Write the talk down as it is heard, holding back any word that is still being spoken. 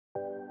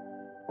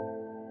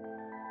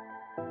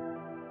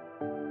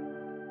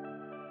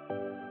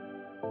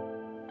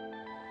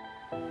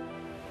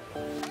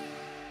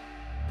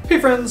Hey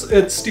friends,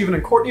 it's Steven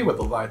and Courtney with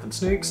Leviathan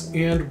Snakes,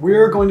 and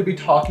we're going to be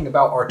talking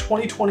about our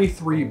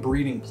 2023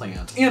 breeding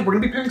plans, and we're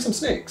going to be pairing some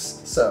snakes,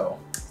 So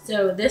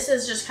this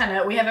is just kind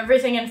of, we have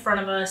everything in front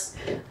of us.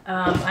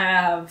 I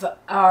have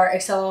our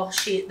Excel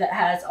sheet that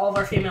has all of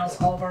our females,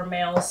 all of our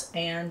males,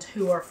 and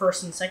who our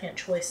first and second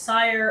choice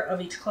sire of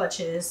each clutch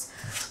is.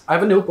 I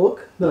have a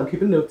notebook that I'm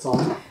keeping notes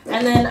on.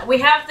 And then we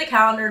have the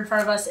calendar in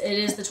front of us. It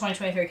is the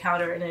 2023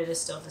 calendar, and it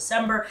is still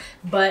December.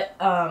 But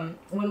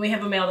when we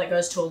have a male that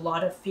goes to a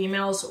lot of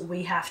females,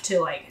 we have to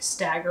like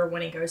stagger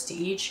when he goes to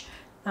each.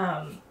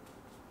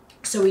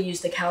 So we use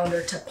the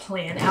calendar to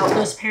plan out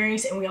those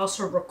pairings, and we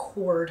also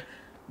record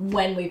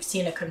when we've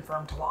seen a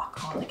confirmed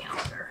lock on the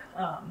calendar.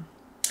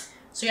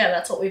 So yeah,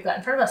 that's what we've got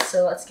in front of us.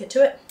 So let's get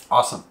to it.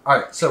 Awesome. All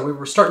right, so we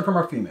were starting from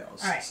our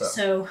females. All right,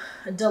 so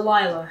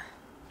Delilah,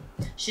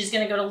 she's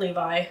going to go to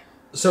Levi.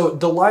 So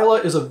Delilah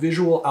is a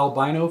visual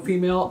albino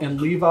female,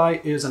 and Levi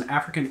is an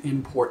African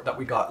import that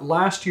we got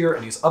last year,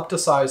 and he's up to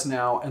size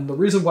now. And the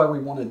reason why we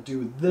want to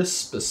do this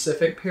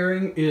specific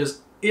pairing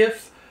is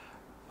if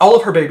all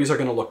of her babies are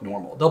going to look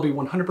normal. They'll be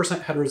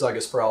 100%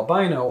 heterozygous for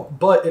albino,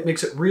 but it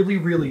makes it really,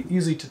 really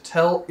easy to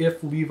tell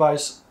if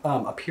Levi's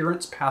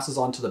appearance passes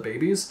on to the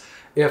babies.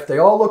 If they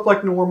all look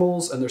like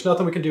normals and there's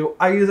nothing we can do,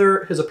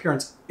 either his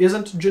appearance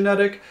isn't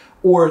genetic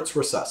or it's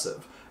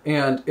recessive.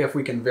 And if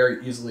we can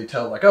very easily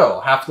tell, like,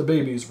 oh, half the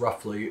babies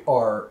roughly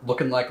are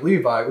looking like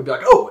Levi, we'd be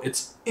like, oh,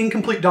 it's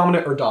incomplete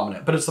dominant or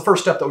dominant. But it's the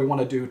first step that we want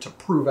to do to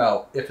prove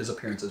out if his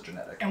appearance is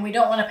genetic. And we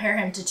don't want to pair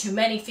him to too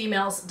many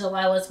females.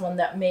 Delilah's one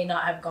that may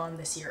not have gone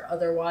this year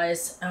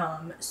otherwise.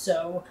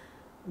 So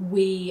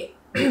we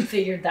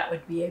figured that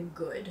would be a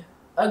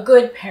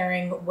good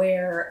pairing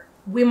where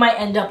we might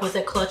end up with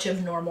a clutch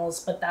of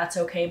normals, but that's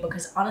okay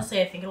because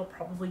honestly, I think it'll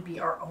probably be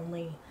our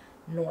only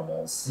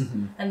normals,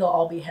 and they'll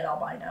all be het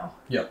albino.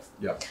 Yep.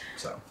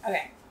 So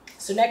okay,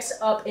 so next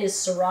up is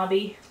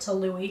Sarabi to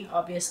Louis.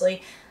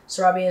 Obviously,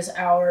 Sarabi is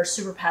our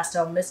super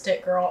pastel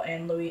mystic girl,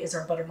 and Louis is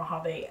our butter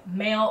Mojave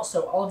male.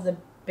 So all of the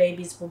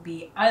babies will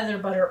be either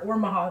butter or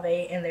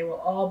Mojave, and they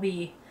will all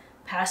be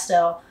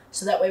pastel.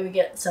 So that way we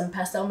get some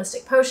pastel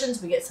mystic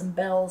potions, we get some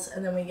bells,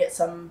 and then we get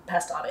some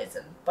pastades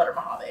and butter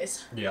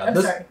Mojaves. Yeah, I'm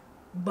sorry,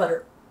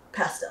 butter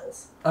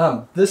pastels.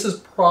 This is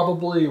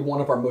probably one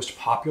of our most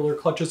popular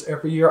clutches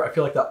every year. I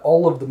feel like that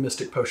all of the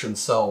Mystic Potions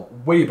sell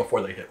way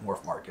before they hit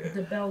Morph Market.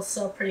 The bells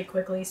sell pretty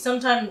quickly.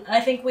 Sometimes, I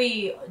think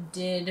we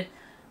did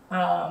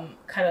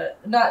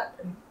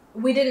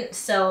we didn't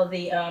sell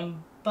the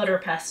butter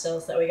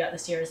pastels that we got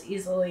this year as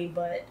easily,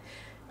 but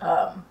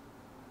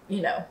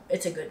you know, I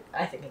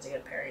think it's a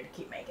good pairing to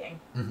keep making.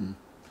 All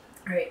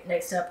right,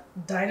 next up,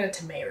 Dinah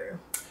to Meru.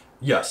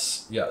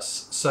 Yes.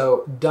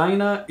 So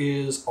Dinah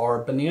is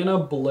our banana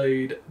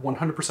blade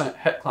 100%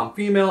 het clown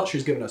female.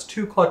 She's given us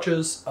 2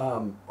 clutches,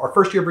 our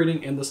first year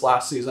breeding in this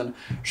last season.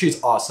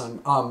 She's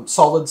awesome.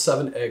 Solid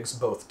 7 eggs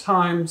both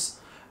times.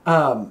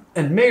 And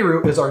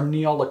Meru is our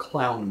Nyala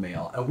clown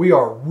male. And we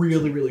are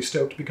really, really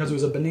stoked because it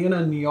was a banana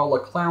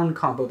Nyala clown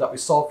combo that we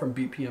saw from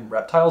BPM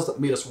Reptiles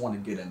that made us want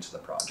to get into the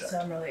project. So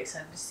I'm really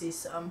excited to see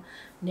some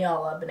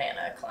Nyala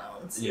banana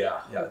clowns. Yeah,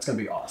 it's going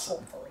to be awesome.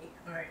 Hopefully.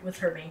 All right, with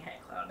her being het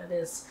clown, it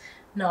is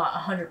not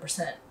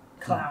 100%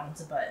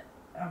 clowns, but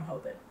I'm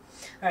hoping.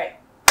 All right,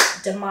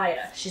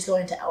 Demaya, she's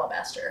going to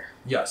Alabaster.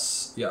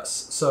 Yes.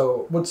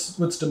 So what's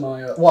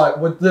Demaya?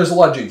 Well, there's a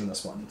lot of genes in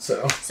this one.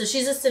 So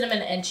she's a cinnamon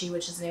enchi,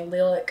 which is an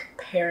allelic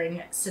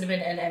pairing, cinnamon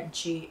and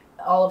enchi.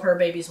 All of her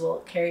babies will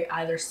carry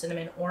either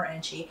cinnamon or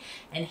enchi,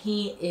 and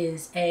he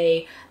is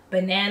a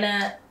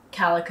banana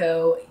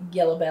calico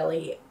yellow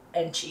belly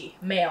enchi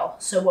male.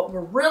 So what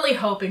we're really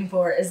hoping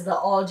for is the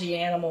all gene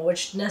animal,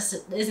 which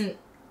isn't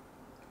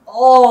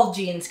all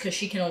genes because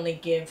she can only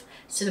give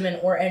cinnamon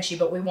or enchi,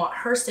 but we want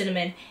her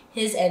cinnamon,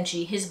 his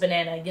enchi, his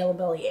banana, yellow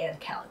belly, and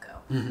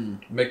calico.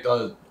 Make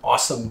an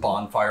awesome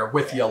bonfire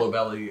with yellow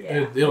belly.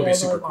 Yeah, it'll be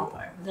super cool.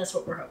 That's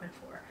what we're hoping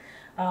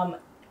for.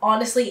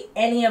 Honestly,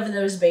 any of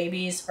those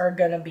babies are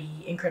going to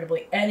be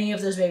incredibly... Any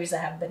of those babies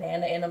that have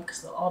banana in them,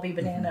 because they'll all be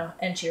banana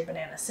enchi or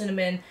banana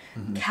cinnamon.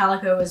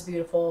 Calico is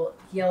beautiful.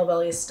 Yellow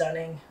belly is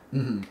stunning.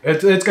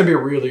 It's going to be a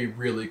really,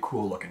 really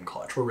cool looking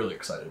clutch. We're really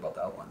excited about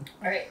that one.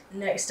 All right,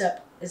 next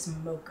up is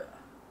Mocha.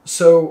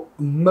 So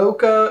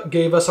Mocha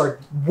gave us our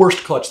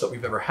worst clutch that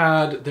we've ever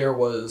had. There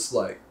was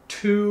like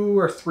 2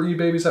 or 3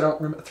 babies, I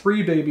don't remember,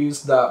 3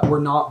 babies that were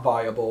not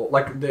viable.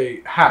 Like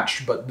they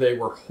hatched, but they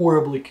were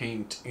horribly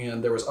kinked,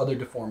 and there was other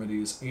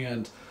deformities.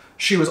 And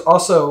she was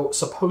also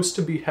supposed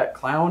to be het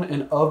clown,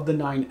 and of the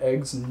 9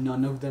 eggs,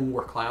 none of them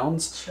were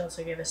clowns. She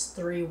also gave us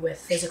 3 with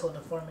physical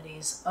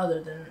deformities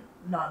other than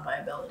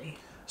non-viability.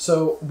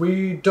 So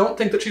we don't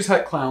think that she's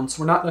het clown,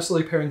 so we're not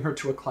necessarily pairing her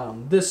to a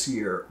clown this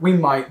year. We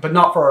might, but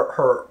not for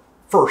her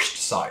first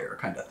sire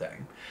kind of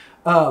thing.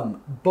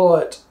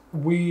 But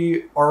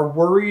we are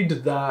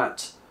worried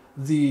that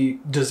the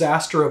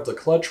disaster of the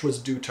clutch was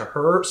due to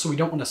her, so we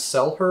don't want to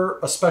sell her,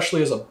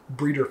 especially as a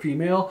breeder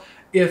female,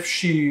 if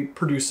she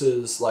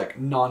produces like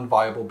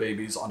non-viable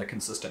babies on a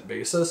consistent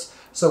basis.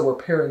 So we're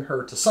pairing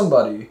her to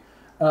somebody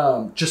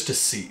just to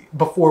see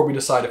before we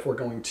decide if we're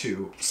going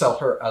to sell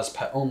her as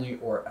pet only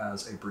or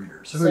as a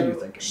breeder. So who are you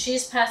thinking?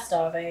 She's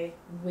Pastave.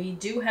 We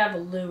do have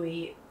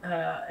Louis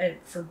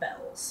for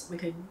bells. We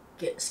could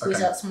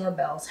squeeze out some more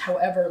bells.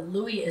 However,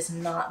 Louis is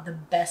not the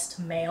best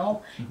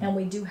male, and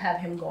we do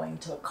have him going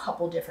to a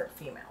couple different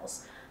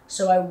females.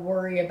 So I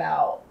worry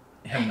about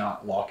him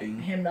not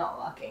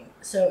locking.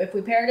 So if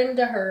we paired him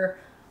to her,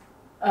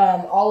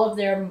 all of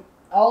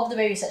the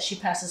babies that she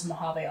passes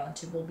Mojave on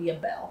to will be a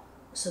bell.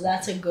 So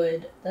that's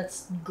good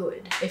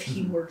if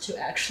he were to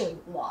actually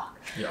lock.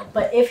 Yeah.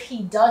 But if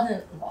he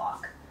doesn't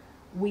lock,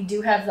 we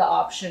do have the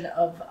option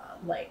of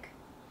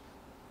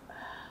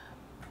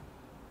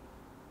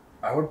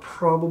I would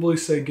probably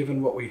say,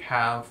 given what we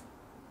have,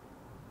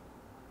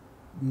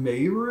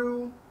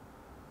 Meru,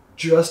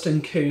 just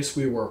in case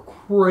we were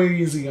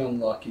crazy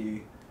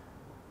unlucky.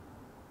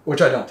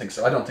 Which I don't think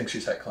so. I don't think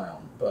she's het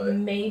clown, but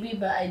maybe.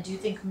 But I do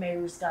think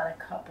Meru's got a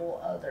couple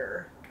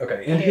other.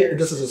 Okay, and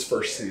this is his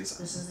first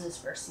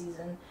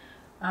season.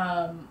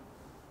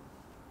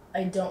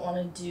 I don't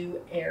want to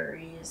do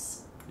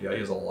Aries. Yeah, he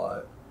has a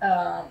lot.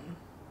 I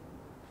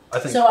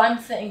think. So I'm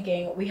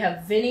thinking we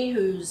have Vinny,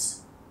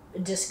 who's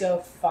Disco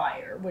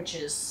Fire, which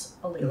is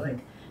allelic.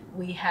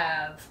 We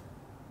have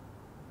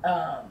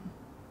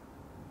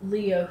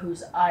Leo,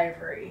 who's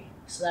Ivory,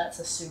 so that's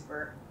a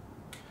super.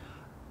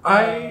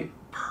 I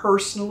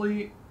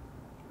personally,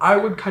 I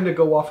would kind of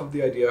go off of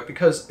the idea,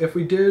 because if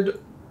we did,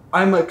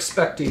 I'm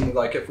expecting,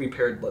 like, if we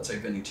paired, let's say,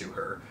 Vinny to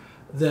her,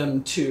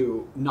 them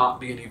to not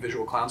be any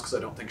visual clowns, because I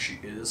don't think she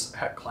is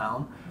het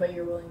clown. But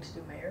you're willing to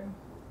do Mayor?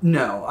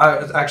 No,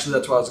 actually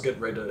that's what I was getting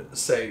ready to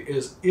say,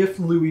 is if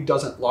Louis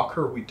doesn't lock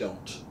her, we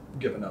don't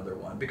give another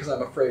one, because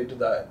I'm afraid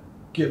that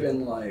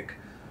given, like,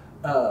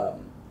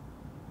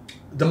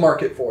 the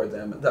market for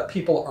them, that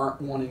people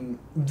aren't wanting,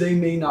 they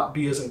may not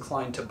be as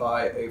inclined to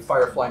buy a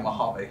Firefly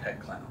Mojave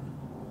het clown.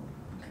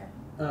 Okay.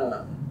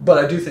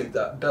 But I do think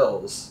that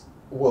bells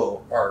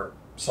are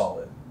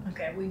solid.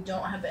 Okay, we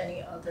don't have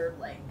any other,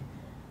 like,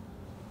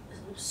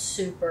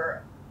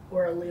 super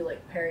or allelic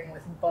pairing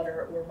with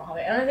butter or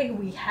Mojave. I don't think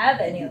we have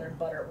any other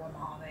butter or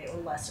Mojave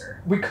or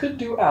lesser. We could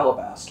do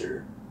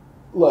Alabaster.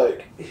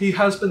 Like, he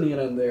has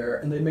banana in there,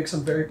 and they make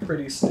some very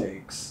pretty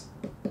snakes.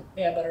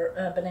 Yeah,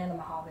 banana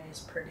Mojave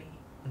is pretty.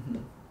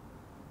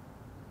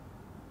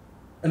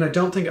 And I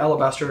don't think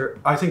Alabaster,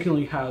 I think he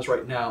only has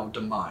right now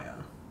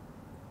Demaya.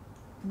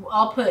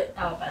 I'll put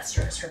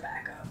Alabaster as her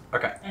backup.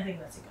 Okay. I think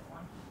that's a good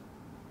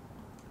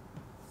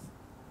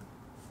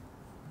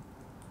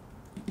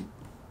one.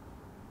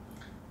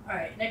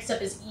 Alright, next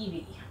up is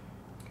Evie.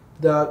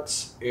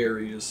 That's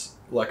Aries,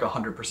 like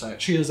 100%.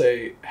 She is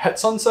a het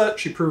sunset.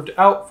 She proved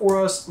out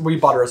for us. We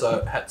bought her as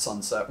a het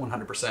sunset,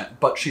 100%.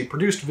 But she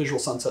produced visual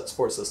sunsets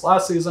for us this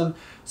last season,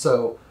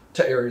 so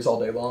to Aries all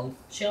day long.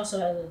 She also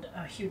had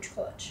a huge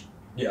clutch.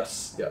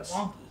 Yes.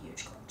 Wonky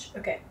huge clutch.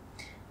 Okay.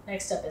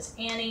 Next up is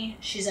Annie.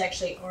 She's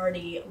actually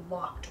already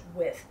locked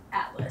with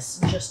Atlas,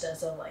 just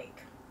as a,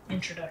 like,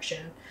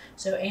 introduction.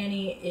 So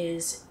Annie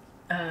is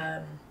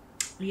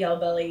Yellow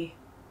Belly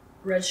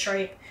Red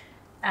Stripe.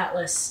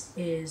 Atlas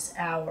is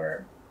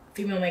our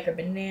female maker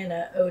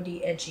Banana,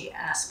 OD, Edgy,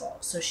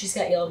 Asphalt. So she's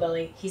got Yellow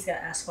Belly, he's got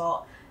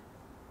Asphalt.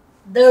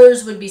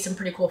 Those would be some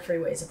pretty cool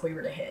freeways if we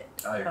were to hit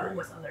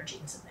with other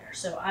genes in there.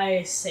 So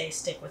I say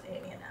stick with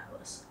Annie and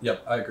Atlas.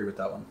 Yep, I agree with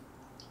that one.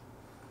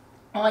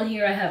 On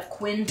here I have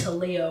Quinn to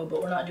Leo,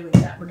 but we're not doing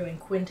that. We're doing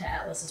Quinn to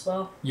Atlas as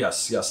well.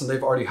 Yes, and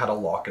they've already had a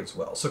lock as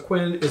well. So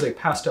Quinn is a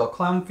pastel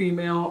clown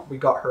female. We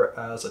got her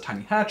as a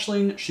tiny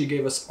hatchling. She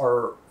gave us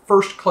our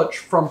first clutch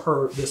from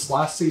her this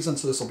last season,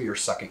 so this will be her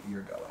second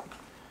year going.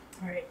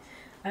 All right.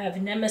 I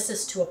have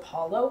Nemesis to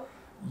Apollo.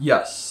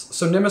 Yes.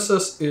 So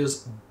Nemesis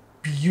is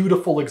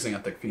beautiful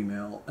exanthic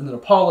female, and then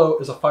Apollo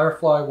is a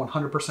Firefly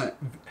 100%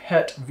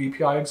 het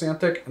VPI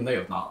exanthic, and they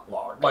have not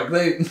locked. Like,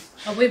 they...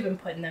 Oh, we've been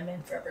putting them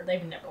in forever.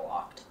 They've never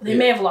locked. They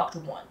may have locked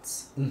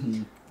once.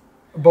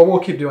 But we'll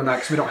keep doing that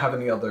because we don't have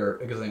any other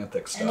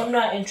exanthic stuff. And I'm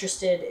not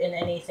interested in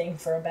anything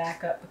for a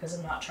backup because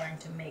I'm not trying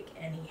to make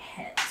any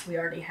hets. We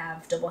already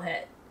have double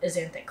het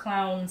exanthic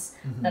clowns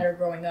that are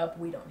growing up.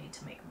 We don't need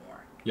to make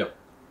more. Yep.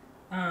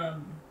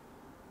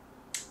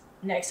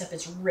 Next up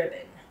is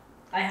Ribbon.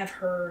 I have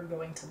her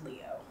going to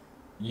Leo.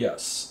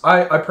 Yes.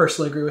 I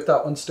personally agree with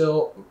that one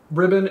still.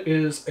 Ribbon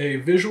is a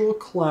visual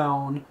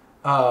clown,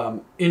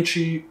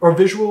 she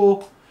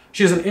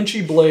is an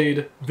inchy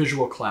blade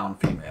visual clown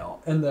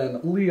female. And then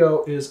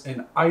Leo is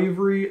an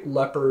ivory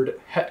leopard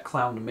het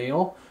clown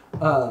male.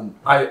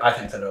 I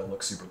think that it'll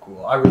look super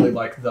cool. I really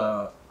like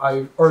the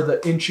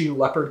inchy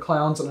leopard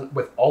clowns, and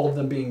with all of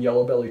them being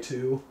yellow belly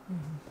too.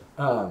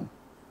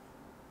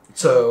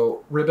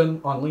 So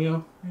Ribbon on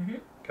Leo.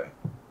 Okay.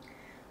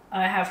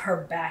 I have her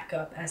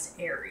backup as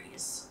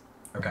Aries.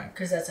 Okay.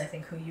 Because that's, I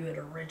think, who you had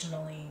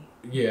originally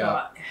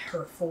got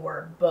her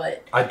for,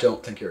 but... I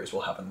don't think Aries will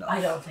have enough.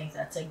 I don't think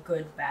that's a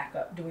good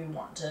backup. Do we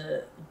want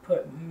to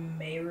put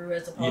Meru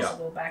as a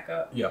possible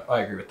backup? Yeah, I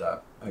agree with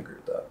that.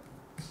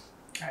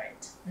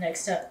 Alright.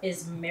 Next up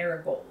is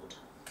Marigold.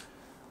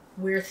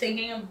 we're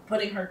thinking of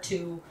putting her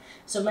to...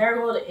 So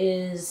Marigold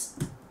is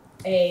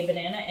a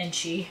banana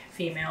Enchi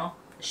female.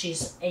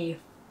 She's a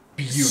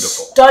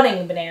beautiful,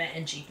 stunning banana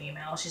Enchi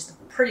female. She's the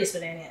prettiest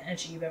banana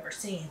Enchi you've ever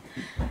seen.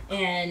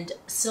 And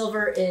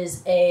Silver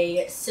is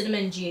a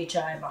cinnamon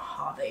GHI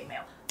Mojave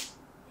male.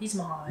 He's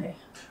Mojave.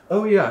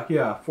 Oh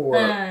yeah, for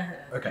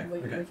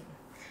okay.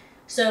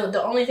 So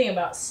the only thing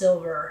about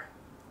Silver,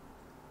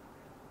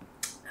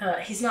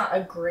 he's not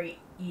a great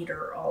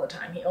eater all the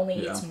time. He only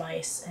eats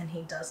mice, and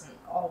he doesn't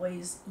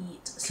always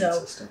eat.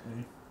 So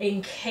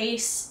in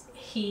case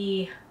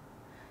he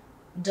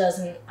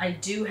doesn't, I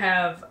do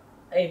have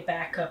a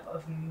backup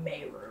of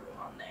Meru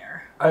on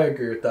there. I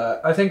agree with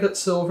that. I think that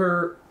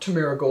Silver to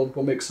Marigold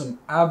will make some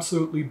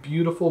absolutely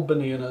beautiful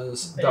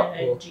bananas.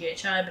 Banana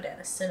GHI,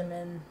 banana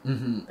cinnamon,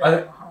 banana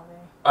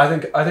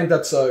Mojave. I think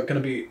that's going to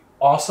be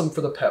awesome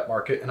for the pet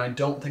market, and I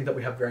don't think that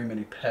we have very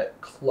many pet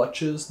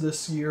clutches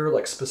this year,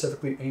 like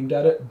specifically aimed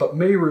at it. But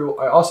Meru,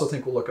 I also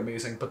think will look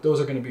amazing, but those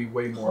are going to be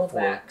way more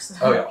holdbacks.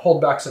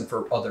 Holdbacks and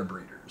for other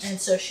breeders. And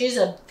so she's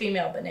a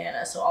female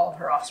banana, so all of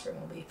her offspring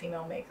will be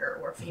female maker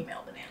or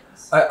female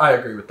bananas. I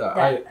agree with that.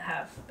 That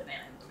have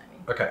banana in them, I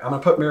mean. Okay, I'm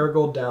going to put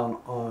Marigold down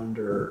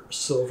under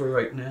Silver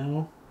right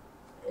now.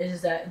 Do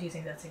you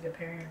think that's a good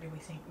pairing, or do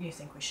you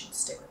think we should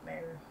stick with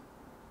Meru?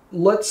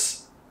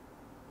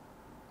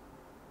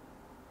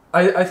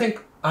 I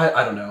think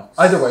I don't know.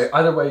 Either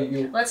way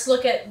you. Let's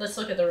look at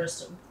the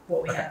rest of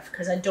what we have,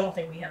 because I don't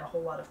think we have a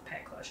whole lot of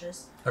pet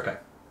clutches. Okay.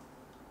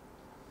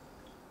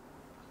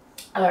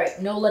 All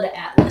right, Nola to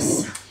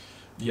Atlas.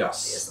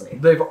 Yes. Obviously.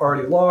 They've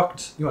already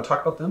locked. You want to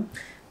talk about them?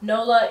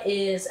 Nola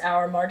is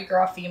our Mardi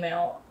Gras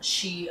female.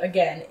 She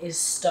again is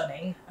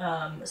stunning.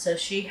 So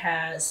she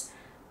has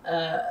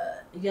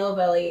yellow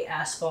belly,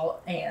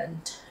 asphalt,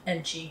 and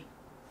Enchi.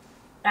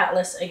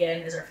 Atlas,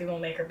 again, is our female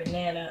maker,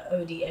 banana,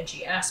 OD,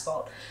 Enchi,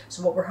 asphalt.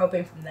 So what we're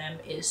hoping from them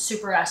is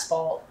super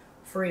asphalt,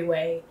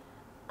 freeway,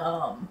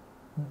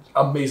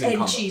 amazing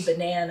Enchi, combos.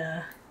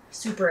 banana,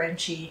 super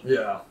Enchi.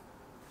 Yeah.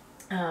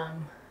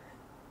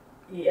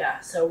 Yeah,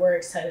 so we're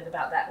excited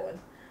about that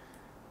one.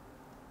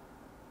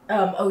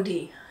 OD.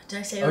 Did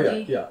I say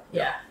OD? Oh,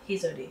 yeah,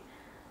 he's OD.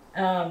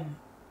 All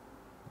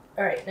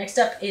right, next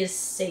up is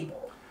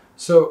Sable.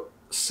 So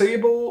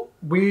Sable,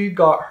 we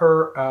got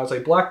her as a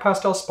black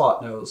pastel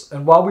spot nose,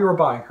 and while we were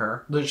buying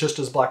her, just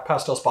as black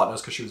pastel spot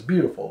nose because she was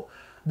beautiful,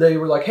 they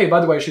were like, hey,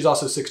 by the way, she's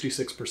also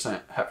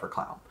 66% Heifer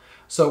Clown.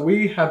 So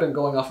we have been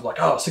going off of like,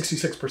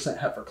 66%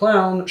 Heifer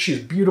Clown. She's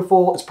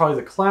beautiful. It's probably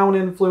the clown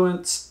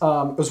influence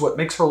is what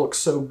makes her look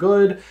so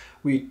good.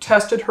 We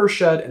tested her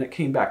shed and it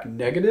came back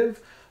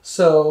negative.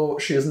 So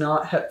she is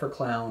not Heifer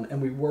Clown,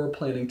 and we were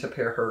planning to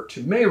pair her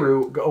to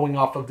Meru, going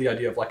off of the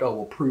idea of like,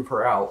 we'll prove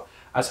her out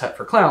as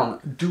Heifer Clown.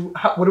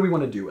 What do we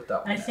want to do with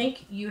that one? I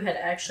think you had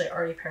actually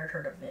already paired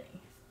her to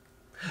Vinny.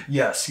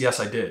 Yes,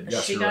 I did.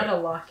 Yes, she got a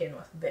lock-in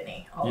with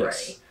Vinny already.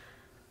 Yes.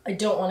 I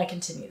don't want to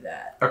continue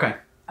that. Okay.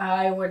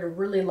 I would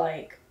really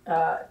like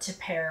to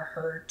pair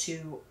her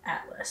to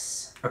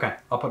Atlas. Okay,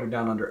 I'll put her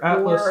down under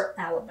Atlas. Or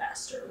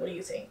Alabaster. What do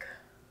you think?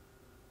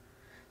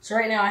 So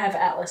right now I have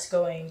Atlas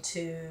going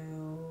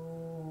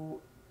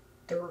to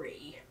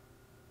 3.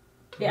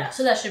 Yeah,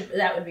 so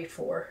that would be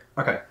 4.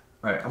 Okay,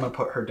 all right. I'm gonna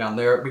put her down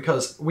there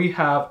because we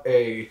have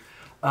a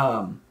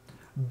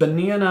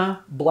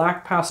banana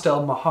black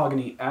pastel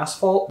mahogany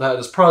asphalt that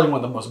is probably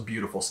one of the most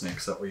beautiful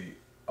snakes that we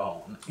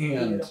own,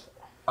 and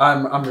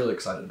I'm really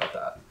excited about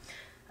that.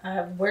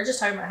 We're just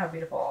talking about how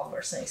beautiful all of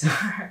our snakes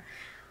are.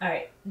 All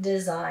right,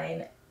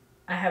 design.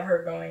 I have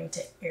her going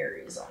to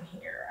Aries on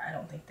here. I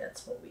don't think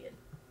that's what we had.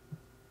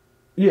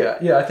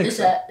 Yeah, I think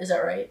so. Is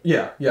that right?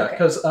 Yeah,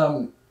 because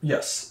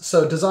yes.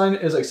 So design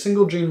is a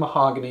single gene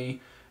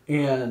mahogany,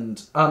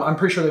 and I'm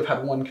pretty sure they've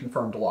had one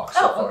confirmed lock so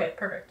far. Okay,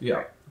 perfect. Yeah.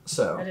 Right.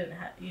 So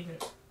you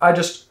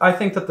didn't. I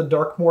think that the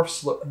dark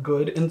morphs look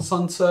good in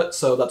Sunset,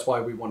 so that's why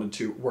we wanted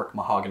to work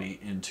mahogany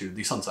into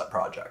the Sunset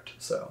project.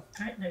 So.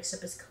 All right, next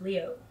up is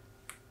Cleo.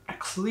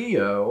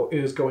 Cleo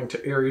is going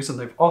to Aries, and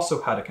they've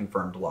also had a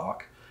confirmed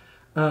lock.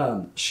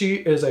 She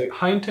is a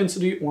high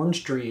intensity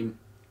orange dream.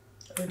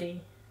 OD.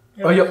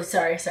 Oh, yep.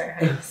 Sorry. I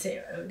didn't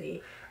say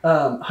OD.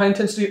 High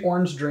intensity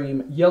orange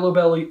dream, yellow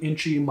belly,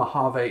 Enchi,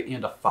 Mojave,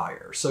 and a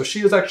fire. So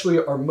she is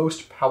actually our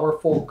most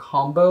powerful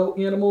combo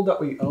animal that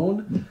we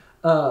own.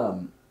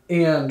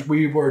 And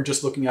we were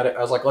just looking at it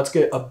as like, let's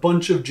get a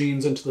bunch of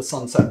genes into the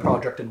Sunset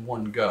project in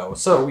one go.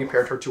 So we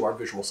paired her to our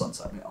visual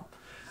Sunset male.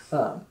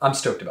 I'm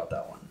stoked about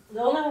that one.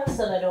 The only one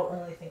that I don't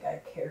really think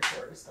I care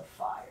for is the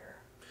fire.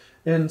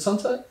 In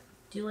Sunset?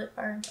 Do you like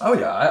fire in Sunset? Oh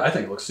yeah, I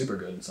think it looks super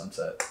good in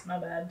Sunset. My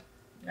bad.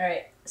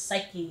 Alright,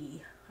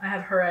 Psyche. I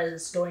have her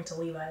as going to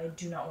Levi. I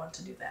do not want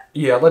to do that.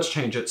 Yeah, let's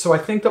change it. So I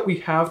think that we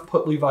have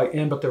put Levi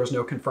in, but there was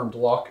no confirmed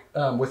lock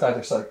with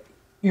either side.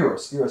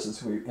 Eros is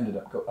who we ended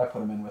up, I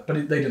put him in with,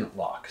 but they didn't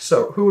lock.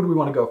 So who would we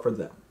want to go for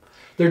them?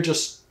 They're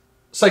just,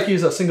 Psyche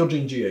is a single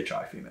gene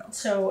GHI female.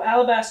 So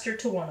Alabaster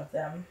to one of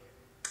them.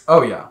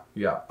 Oh yeah,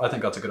 yeah. I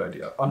think that's a good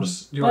idea. I'm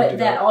just. But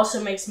that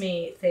also makes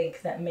me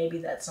think that maybe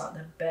that's not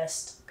the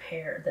best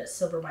pair. That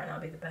silver might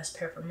not be the best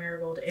pair for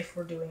Marigold if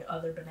we're doing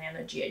other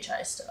banana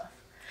GHI stuff.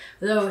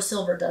 Though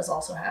silver does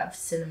also have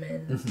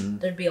cinnamon. Mm-hmm.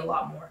 There'd be a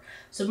lot more.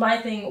 So my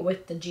thing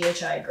with the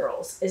GHI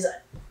girls is,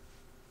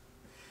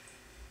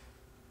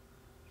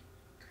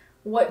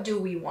 what do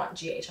we want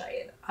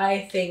GHI in? I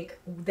think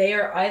they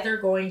are either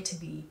going to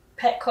be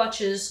pet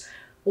clutches,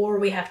 or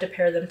we have to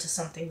pair them to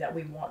something that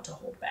we want to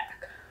hold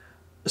back.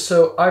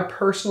 So I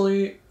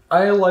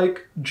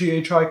like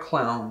GHI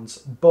clowns,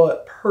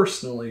 but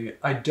personally,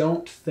 I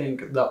don't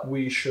think that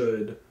we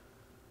should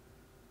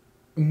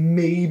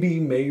maybe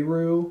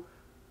Meru,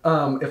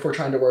 if we're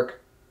trying to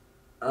work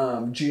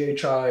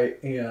GHI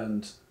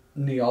and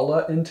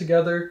Nyala in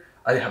together.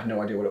 I have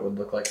no idea what it would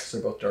look like because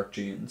they're both dark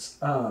jeans.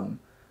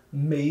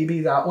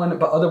 Maybe that one,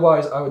 but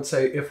otherwise I would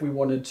say if we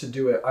wanted to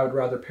do it, I would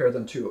rather pair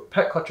them to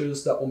pet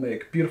clutches that will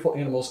make beautiful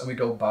animals, and we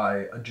go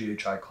buy a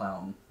GHI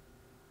clown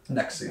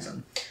next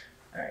season.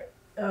 All right.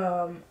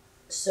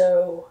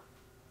 So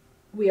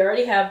we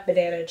already have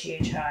banana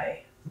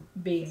GHI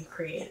being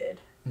created.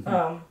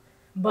 Mm-hmm.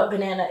 But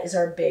banana is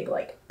our big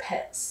like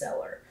pet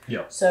seller.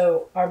 Yeah.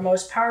 So our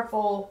most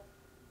powerful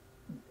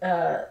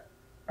banana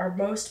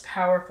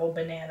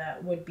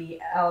would be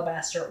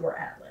Alabaster or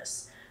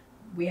Atlas.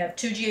 We have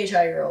 2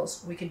 GHI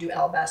girls. We could do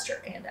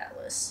Alabaster and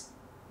Atlas.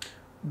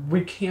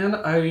 We can.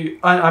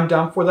 I'm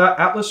down for that.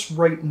 Atlas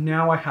right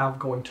now I have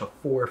going to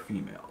 4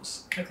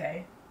 females.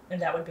 Okay.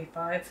 And that would be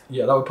 5?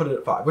 Yeah, that would put it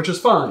at 5, which is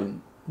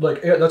fine.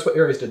 Like, that's what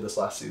Aries did this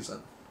last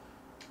season.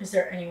 Is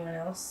there anyone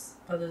else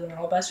other than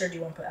Alabaster? Do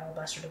you want to put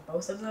Alabaster to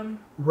both of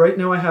them? Right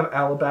now I have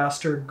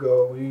Alabaster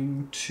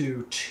going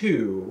to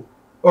 2.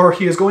 Or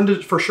he is going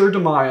to, for sure, to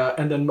Maya,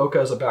 and then Mocha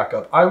as a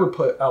backup. I would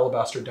put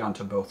Alabaster down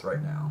to both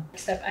right now.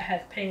 Next up, I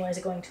have Pennywise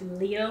going to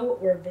Leo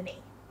or Vinny.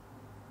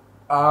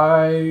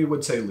 I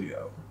would say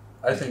Leo.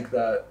 I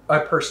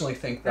personally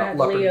think that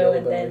Leopard Leo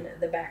and then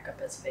the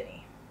backup is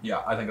Vinny.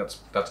 Yeah, I think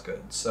that's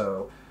good.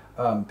 So,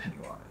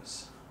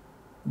 Pennywise.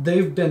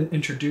 They've been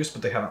introduced,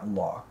 but they haven't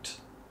locked.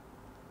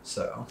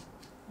 So.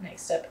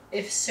 Next up,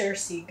 if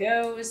Cersei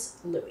goes,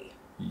 Louis.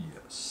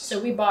 Yes.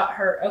 So we bought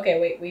her. Okay,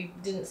 wait. We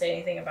didn't say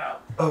anything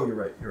about. Oh, you're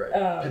right.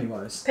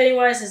 Pennywise.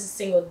 Pennywise is a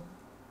single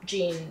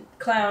gene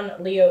clown.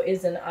 Leo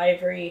is an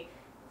ivory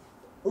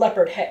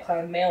leopard het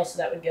clown male, so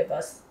that would give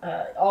us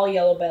all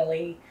yellow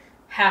belly,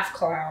 half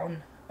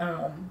clown,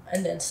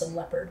 and then some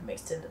leopard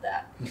mixed into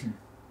that. Mm-hmm.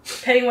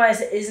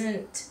 Pennywise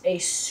isn't a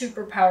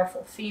super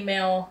powerful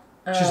female.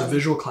 She's a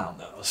visual clown,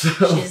 though.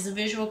 So. She's a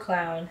visual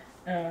clown.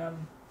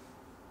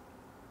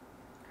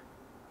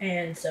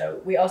 And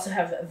so we also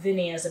have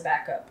Vinny as a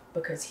backup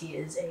because he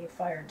is a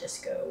fire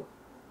disco,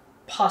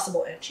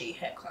 possible Enchi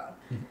het clown.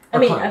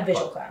 Mm-hmm. A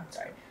visual clown,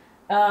 sorry.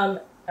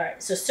 All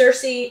right, so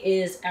Cersei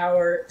is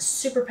our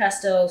super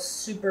pastel,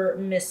 super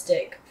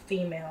mystic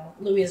female.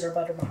 Louis is our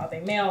butter Mojave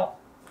male.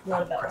 A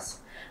lot of bells.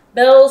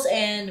 Bells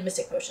and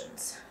mystic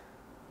potions.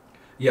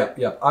 Yeah.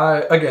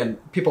 Again,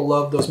 people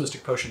love those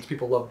mystic potions.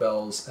 People love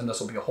bells, and this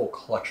will be a whole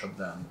clutch of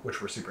them,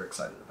 which we're super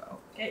excited about.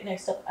 Okay,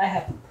 next up, I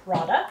have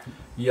Prada.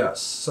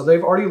 Yes, so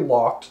they've already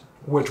locked,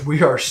 which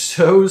we are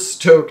so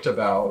stoked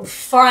about.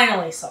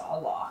 Finally saw a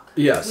lock.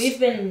 Yes. We've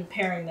been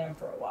pairing them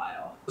for a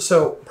while.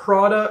 So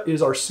Prada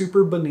is our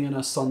super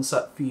banana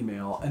sunset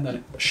female, and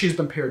then she's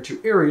been paired to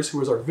Aries, who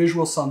is our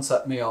visual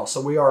sunset male. So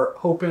we are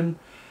hoping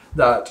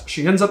that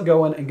she ends up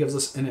going and gives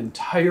us an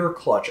entire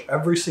clutch,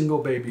 every single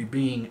baby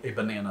being a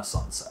banana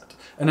sunset.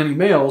 And any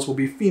males will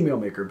be female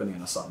maker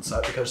banana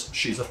sunset because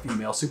she's a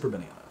female super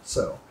banana.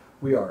 So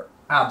we are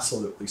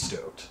absolutely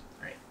stoked.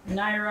 Right.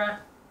 Naira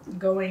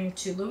going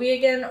to Louis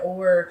again,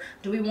 or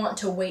do we want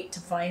to wait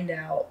to find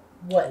out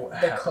what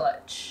the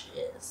clutch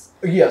is?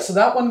 Yeah, so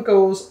that one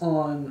goes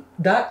on,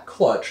 that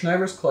clutch,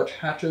 Naira's clutch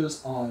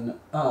hatches on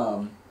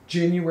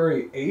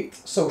January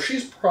 8th, so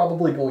she's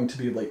probably going to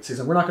be late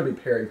season. We're not going to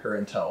be pairing her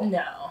until...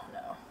 No.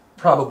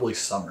 Probably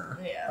summer,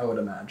 yeah. I would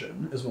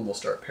imagine, is when we'll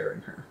start pairing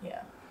her.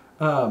 Yeah.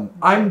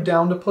 I'm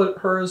down to put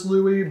her as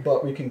Louis,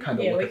 but we can kind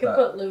of look at that. Yeah, we could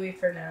put Louis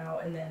for now,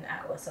 and then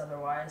Atlas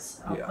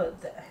otherwise. I'll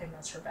put him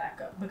as her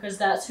backup, because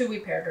that's who we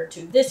paired her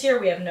to. This year,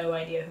 we have no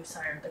idea who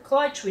sired the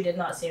clutch. We did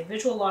not see a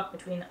visual lock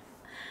between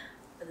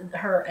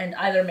her and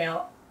either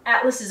male.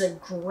 Atlas is a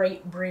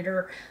great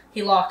breeder.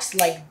 He locks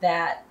like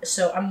that,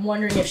 so I'm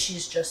wondering if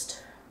she's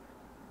just...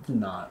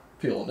 not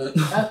feeling it.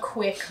 A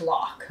quick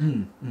lock.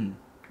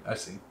 I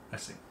see.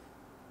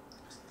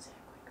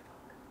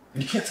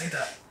 You can't say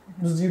that.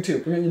 This is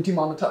YouTube. We're getting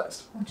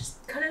demonetized. Well,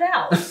 just cut it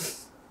out.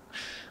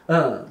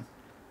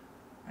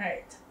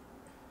 Alright.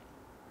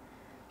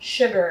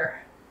 Sugar.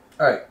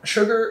 Alright.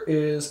 Sugar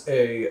is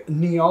a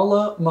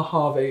Nyala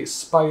Mojave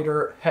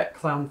spider het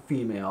clown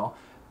female.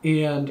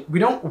 And we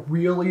don't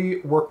really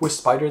work with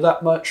spider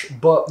that much,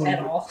 but... At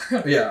all.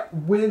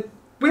 When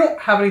we don't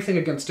have anything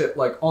against it,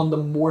 like, on the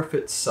morph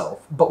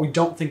itself, but we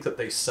don't think that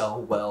they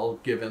sell well,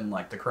 given,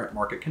 like, the current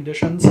market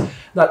conditions.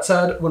 That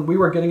said, when we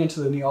were getting into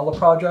the Nyala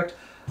project,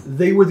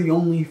 they were the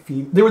only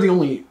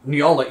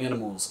Nyala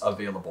animals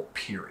available,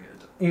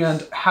 period.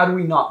 And had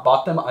we not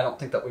bought them, I don't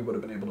think that we would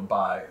have been able to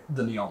buy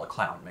the Nyala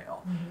clown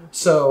male.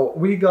 So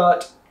we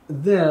got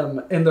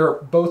them, and they're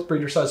both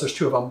breeder size. There's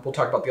two of them. We'll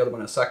talk about the other one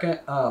in a second.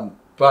 But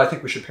I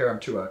think we should pair them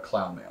to a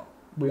clown male.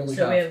 We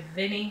have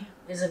Vinny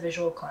is a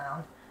visual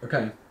clown.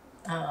 Okay.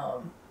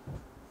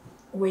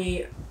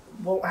 We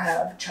won't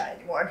have Chai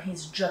anymore.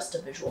 He's just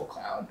a visual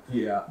clown.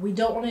 Yeah. We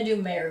don't want to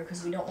do Meru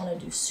because we don't want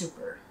to do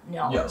Super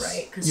Nyala,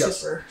 right? Because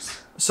Super.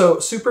 So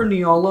Super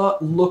Nyala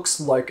looks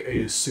like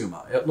a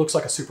Suma. It looks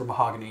like a Super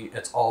Mahogany.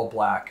 It's all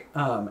black.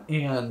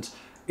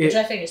 Which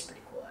I think is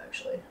pretty cool,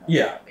 actually.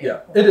 Yeah.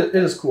 It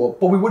is cool.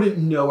 But we wouldn't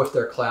know if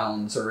they're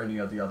clowns or any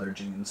of the other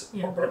genes.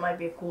 Yeah, but it might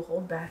be a cool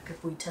holdback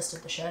if we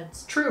tested the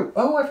sheds. True.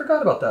 Oh, I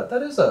forgot about that.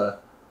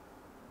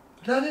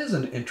 That is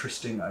an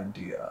interesting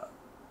idea.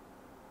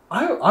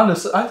 I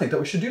think that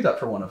we should do that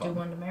for one of them. Do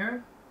one to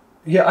Meru?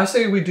 Yeah, I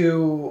say we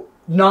do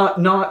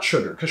not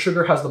Sugar, because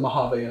Sugar has the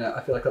Mojave in it.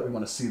 I feel like that we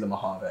want to see the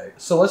Mojave.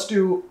 So let's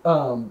do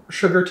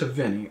Sugar to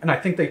Vinny, and I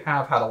think they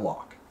have had a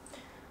lock.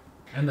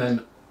 And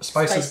then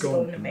Spice is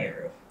going to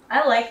Meru.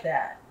 I like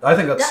that. I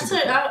think that's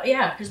super cool.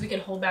 Yeah, because we could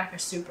hold back a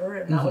Super,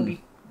 and that would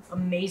be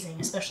amazing,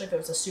 especially if it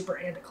was a Super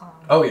and a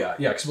clown. Oh yeah,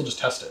 because we'll just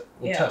test it.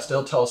 We'll test.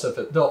 They'll tell us if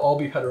they'll all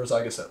be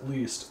heterozygous at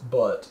least,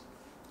 but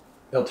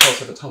they'll tell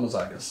us if it's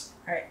homozygous.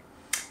 All right.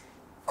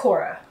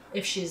 Cora,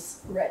 if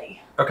she's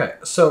ready. Okay,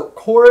 so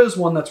Cora is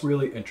one that's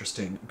really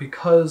interesting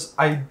because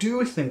I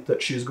do think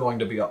that she's going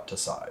to be up to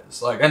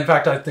size. In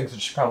fact, I think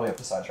that she's probably up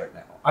to size right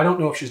now. I don't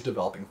know if she's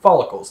developing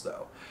follicles,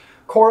 though.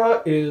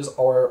 Cora is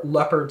our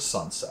leopard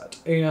sunset,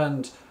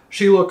 and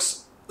she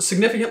looks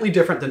significantly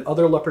different than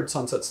other leopard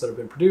sunsets that have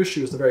been produced.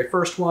 She was the very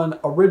first one.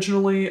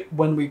 Originally,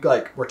 when we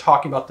were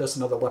talking about this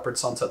and other leopard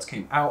sunsets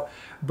came out,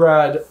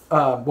 Brad,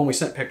 when we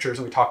sent pictures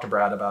and we talked to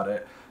Brad about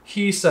it,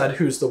 he said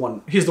he's the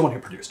one who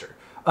produced her.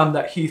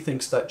 That he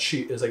thinks that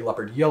she is a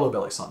leopard yellow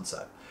belly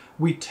sunset.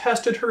 We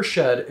tested her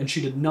shed and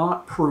she did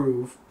not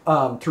prove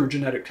through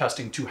genetic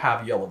testing to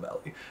have yellow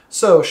belly.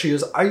 So she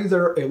is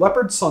either a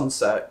leopard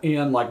sunset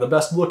and the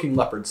best looking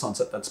leopard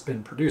sunset that's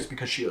been produced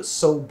because she is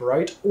so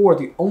bright, or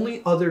the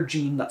only other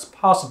gene that's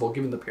possible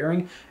given the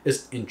pairing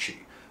is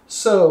Inchy.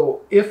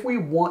 So if we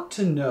want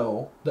to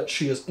know that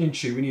she is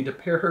Inchy, we need to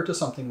pair her to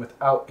something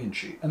without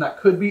Inchy. And that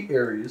could be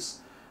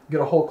Aries.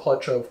 Get a whole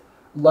clutch of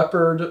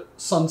leopard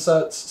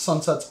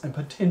sunsets, and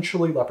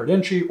potentially leopard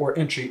Inchy, or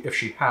Inchy if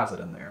she has it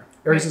in there.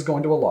 Aries is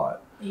going to a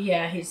lot.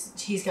 Yeah,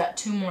 he's got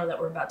two more that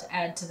we're about to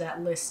add to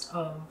that list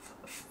of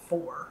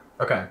 4.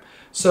 Okay,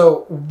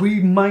 so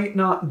we might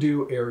not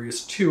do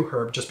Aries to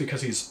her just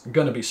because he's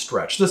going to be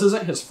stretched. This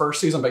isn't his first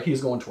season, but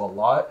he's going to a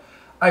lot.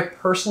 I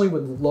personally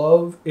would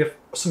love if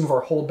some of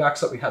our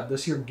holdbacks that we had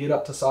this year get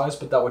up to size,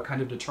 but that would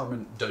kind of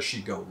determine, does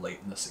she go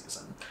late in the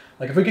season?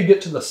 If we could get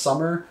to the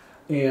summer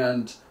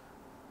and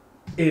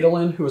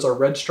Adolin, who is our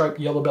red striped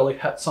yellow belly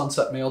het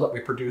sunset male that we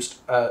produced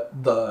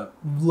at the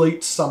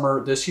late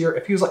summer this year,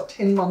 if he was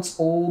 10 months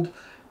old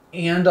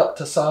and up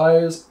to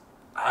size,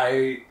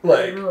 I'd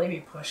really be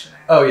pushing it.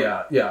 Oh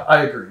yeah,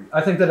 I agree.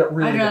 I think that it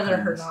really I'd rather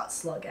her not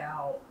slug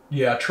out.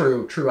 Yeah,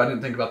 true. I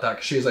didn't think about that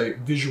because she is a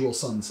visual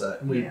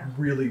sunset and we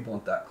really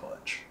want that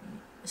clutch.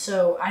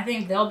 So I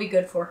think they'll be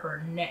good for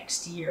her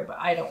next year, but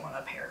I don't want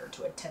to pair her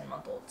to a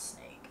 10-month-old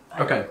snake.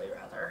 I'd really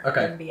rather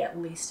them be at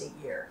least a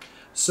year.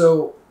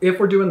 So if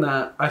we're doing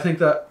that, I think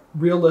that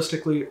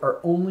realistically our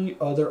only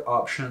other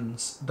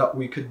options that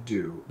we could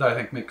do that I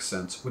think makes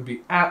sense would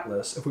be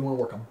Atlas if we want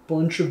to work a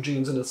bunch of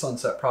genes into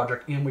Sunset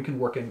Project and we can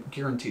work in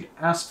guaranteed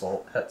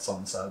asphalt het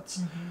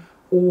sunsets,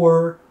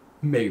 or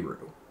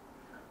Meru.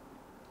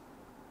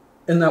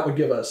 And that would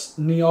give us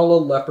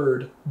Nyala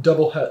leopard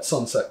double het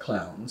sunset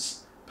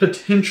clowns.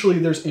 Potentially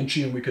there's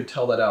Inchy and we could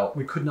tell that out.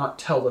 We could not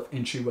tell if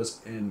Inchy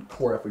was in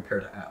Cora if we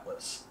paired to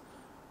Atlas.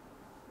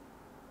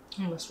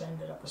 Unless we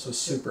ended up with so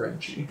super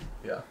Inchy.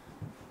 Yeah.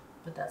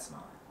 But that's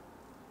not.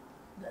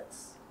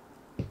 That's.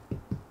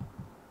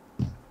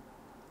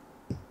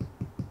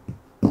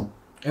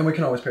 And we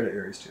can always pair to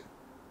Aries too.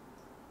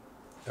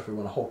 If we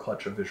want a whole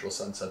clutch of visual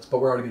sunsets. But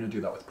we're already going to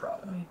do that with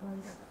Prada. We've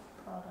already got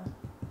that. Prada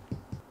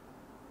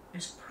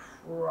is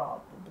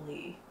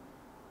probably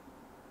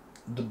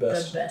the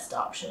best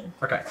option.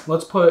 Okay.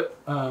 Let's put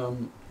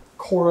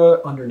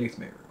Cora underneath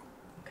Meru.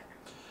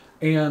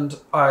 And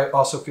I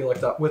also feel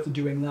like that with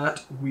doing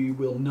that, we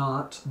will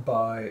not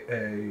buy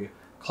a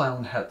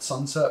clown het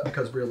sunset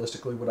because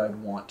realistically what I'd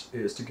want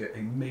is to get a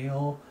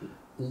male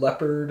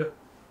leopard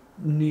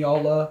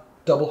Nyala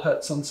double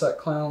het sunset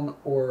clown,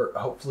 or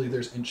hopefully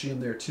there's Inchy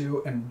in there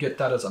too, and get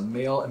that as a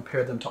male and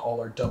pair them to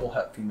all our double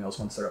het females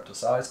once they're up to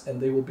size,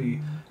 and they will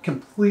be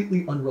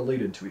completely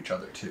unrelated to each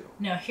other too.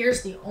 Now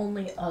here's the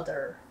only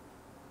other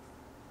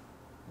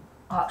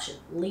option,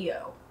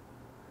 Leo,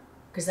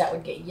 because that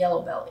would get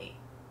yellow belly.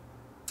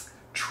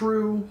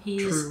 True.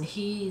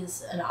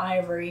 He's an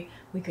ivory.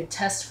 We could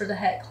test for the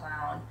het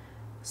clown,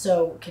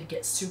 so could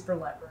get super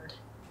leopard.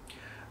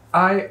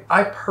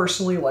 I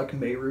personally like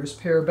Mayru's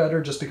pair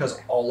better just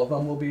because all of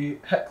them will be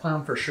Het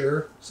Clown for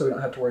sure, so we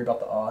don't have to worry about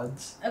the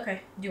odds.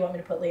 Okay. Do you want me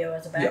to put Leo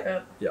as a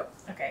backup? Yeah.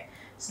 Okay.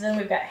 So then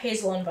we've got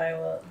Hazel and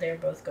Viola. They're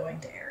both going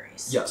to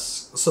Aries.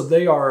 Yes. So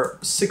they are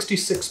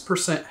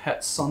 66%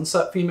 Het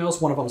Sunset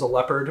females. One of them's a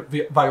leopard.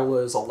 Viola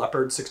is a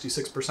leopard,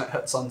 66%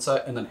 Het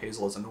Sunset, and then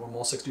Hazel is a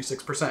normal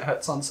 66%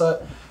 Het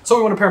Sunset. So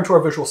we want to pair them to our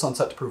visual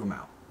sunset to prove them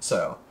out.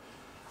 So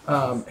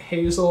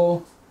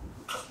Hazel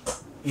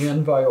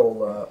and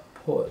Viola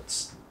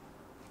puts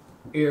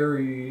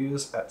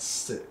Aries at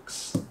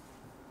 6. Is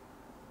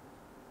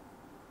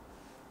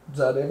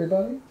that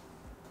everybody?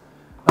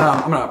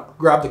 I'm gonna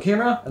grab the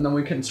camera and then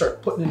we can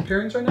start putting in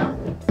pairings right now.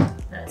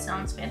 That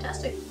sounds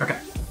fantastic. Okay.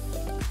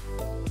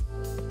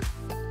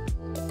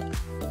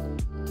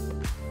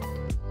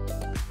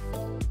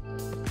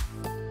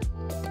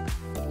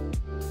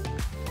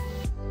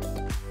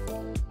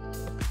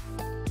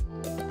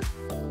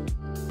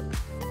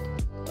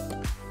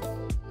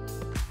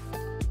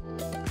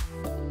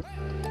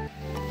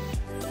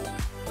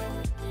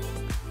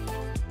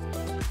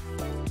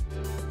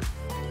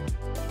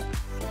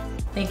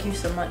 Thank you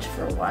so much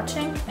for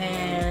watching,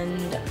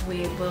 and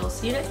we will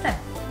see you next time.